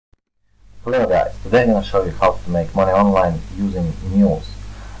Hello guys, today I'm going to show you how to make money online using news.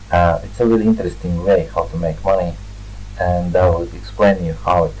 It's a really interesting way how to make money, and I will explain you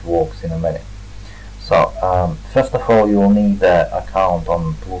how it works in a minute. So first of all, you will need an account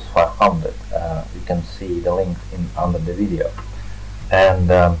on Plus 500. You can see the link under the video, and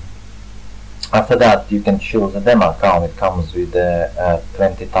after that you can choose a demo account. It comes with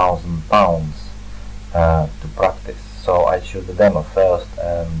 £20,000 to practice. So I choose the demo first,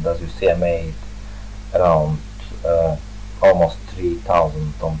 and as you see I made around almost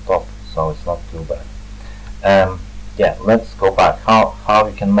 3,000 on top, so it's not too bad. Yeah, let's go back. How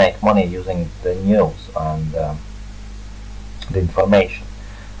you can make money using the news and the information.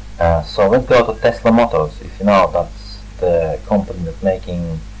 So let's go to Tesla Motors. If you know, that's the company that's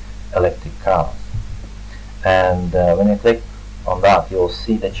making electric cars. And when you click on that, you'll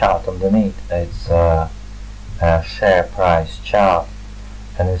see the chart underneath. It's share price chart,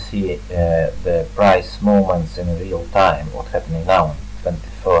 and you see the price movements in real time. What's happening now,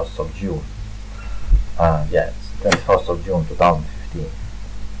 21st of June. Yeah, it's 21st of June 2015.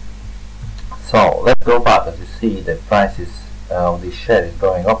 So let's go back. As you see, the prices of this share is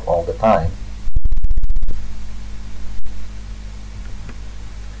going up all the time.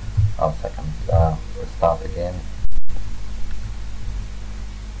 1 second, let's start again.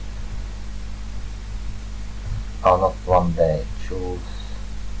 Oh, not one day, choose,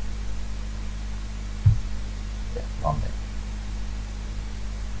 yeah, 1 day.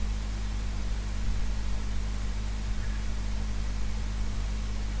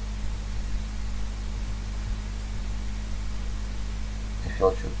 If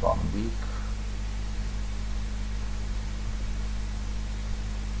you'll choose 1 week,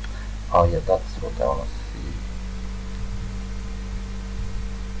 oh yeah, that's what I want to see.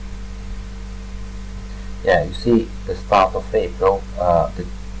 Yeah, you see the start of April, the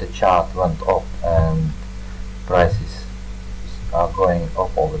chart went up and prices are going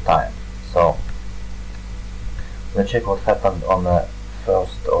up all the time. So let's check what happened on the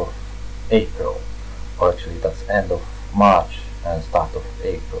 1st of April, or actually that's end of March and start of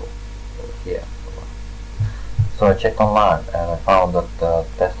April over here. So I checked online and I found that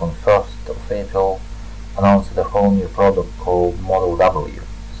Tesla on 1st of April announced a whole new product called Model W.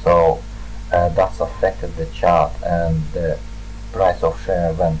 So that's affected the chart, and the price of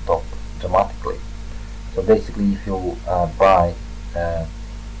share went up dramatically. So basically, if you buy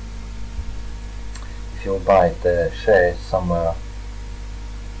the shares somewhere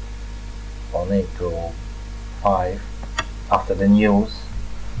on April 5 after the news,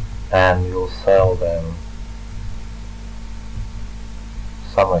 and you'll sell them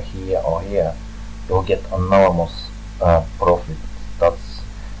somewhere here or here, you'll get enormous profit. That's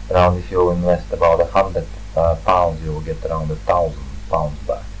around, if you invest about £100, you will get around £1,000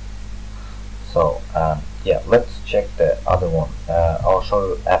 back. So yeah, let's check the other one. I'll show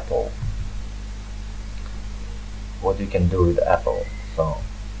you Apple, what you can do with Apple. So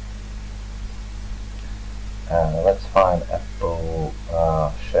let's find Apple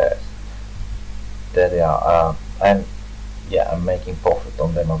shares. There they are. I'm making profit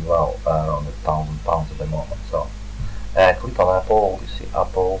on them as well, around £1,000 at the moment. So click on Apple, you see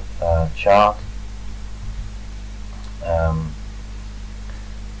Apple chart.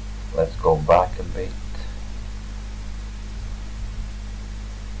 Let's go back a bit.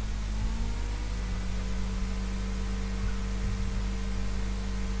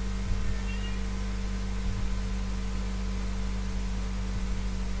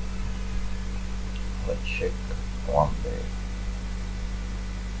 Let's check 1 day.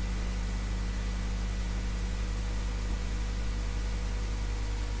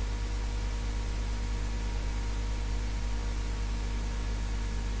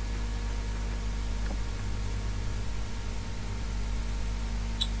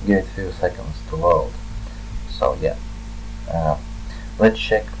 Give it a few seconds to load. So yeah, let's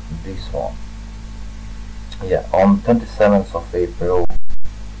check this one. Yeah, on 27th of April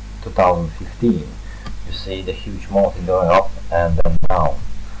 2015, you see the huge market going up and then down.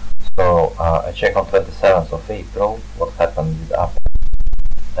 So I check on 27th of April what happened with Apple,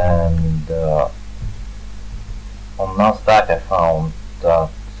 and on NASDAQ I found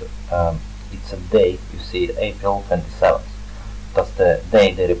that it's a date. You see April 27th. That's the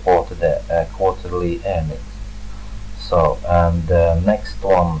day they reported the quarterly earnings. So, and the next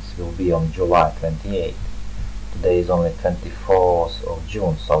ones will be on July 28th. Today is only 24th of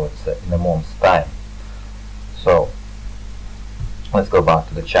June, so it's in a month's time. So let's go back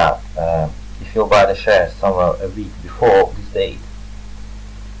to the chart. If you buy the shares somewhere a week before this date,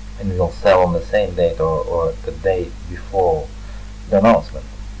 and you'll sell on the same date or the day before the announcement,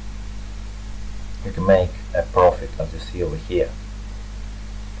 you can make a profit, as you see over here,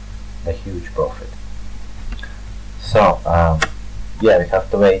 a huge profit. So yeah, we have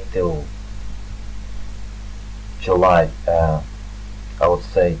to wait till July, I would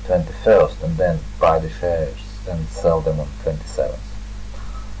say 21st, and then buy the shares and sell them on 27th.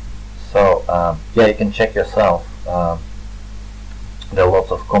 So yeah, you can check yourself. There are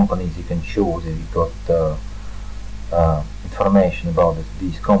lots of companies you can choose. If you got information about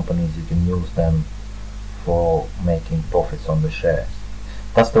these companies, you can use them for making profits on the shares.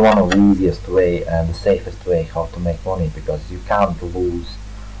 That's the one of the easiest way and the safest way how to make money, because you can't lose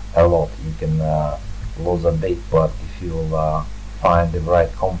a lot. You can lose a bit, but if you find the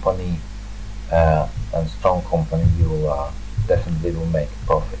right company and strong company, you definitely will make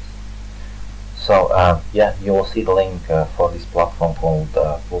profits. So yeah, you will see the link for this platform called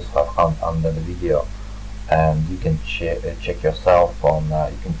Plus 500 under the video, and you can check yourself on.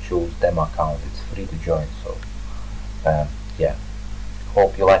 You can choose demo account. It's free to join. So yeah,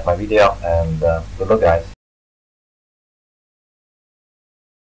 hope you like my video, and good luck, guys.